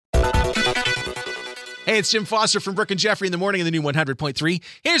Hey, it's Jim Foster from Brooke and Jeffrey in the morning in the new 100.3.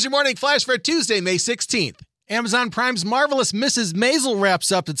 Here's your morning flash for Tuesday, May 16th. Amazon Prime's marvelous Mrs. Maisel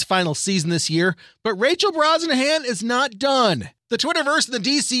wraps up its final season this year, but Rachel Brosnihan is not done. The Twitterverse in the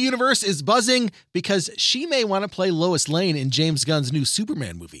DC universe is buzzing because she may want to play Lois Lane in James Gunn's new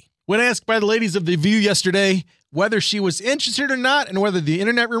Superman movie. When asked by the ladies of The View yesterday whether she was interested or not and whether the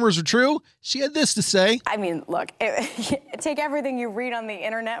internet rumors were true, she had this to say. I mean, look, take everything you read on the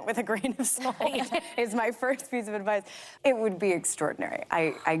internet with a grain of salt is my first piece of advice. It would be extraordinary.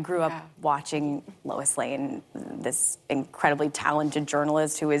 I grew up watching Lois Lane, this incredibly talented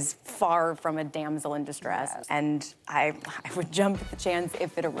journalist who is far from a damsel in distress, and I would jump at the chance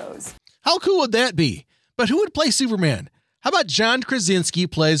if it arose. How cool would that be? But who would play Superman? How about John Krasinski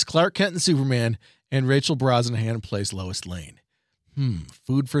plays Clark Kent in Superman, and Rachel Brosnahan plays Lois Lane?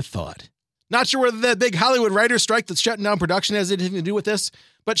 Food for thought. Not sure whether that big Hollywood writer's strike that's shutting down production has anything to do with this,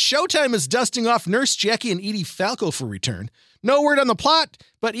 but Showtime is dusting off Nurse Jackie and Edie Falco for return. No word on the plot,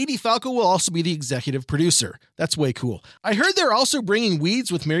 but Edie Falco will also be the executive producer. That's way cool. I heard they're also bringing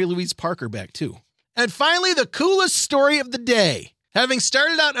Weeds with Mary Louise Parker back too. And finally, the coolest story of the day. Having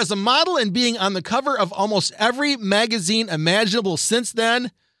started out as a model and being on the cover of almost every magazine imaginable since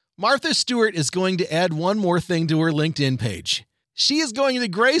then, Martha Stewart is going to add one more thing to her LinkedIn page. She is going to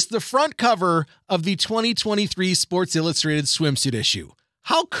grace the front cover of the 2023 Sports Illustrated Swimsuit Issue.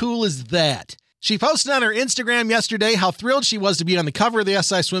 How cool is that? She posted on her Instagram yesterday how thrilled she was to be on the cover of the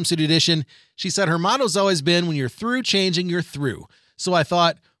SI Swimsuit Edition. She said her motto's always been, when you're through changing, you're through. So I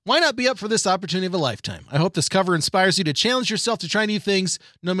thought, why not be up for this opportunity of a lifetime? I hope this cover inspires you to challenge yourself to try new things,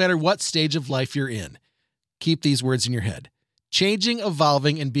 no matter what stage of life you're in. Keep these words in your head. Changing,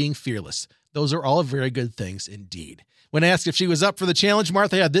 evolving, and being fearless. Those are all very good things indeed. When asked if she was up for the challenge,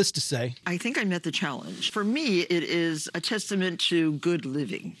 Martha had this to say. I think I met the challenge. For me, it is a testament to good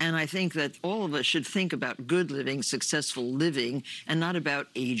living. And I think that all of us should think about good living, successful living, and not about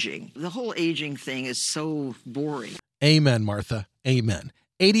aging. The whole aging thing is so boring. Amen, Martha. Amen.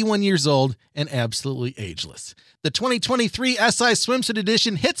 81 years old and absolutely ageless. The 2023 SI Swimsuit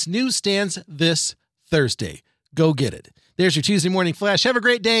Edition hits newsstands this Thursday. Go get it. There's your Tuesday morning flash. Have a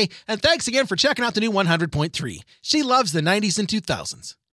great day, and thanks again for checking out the new 100.3. She loves the 90s and 2000s.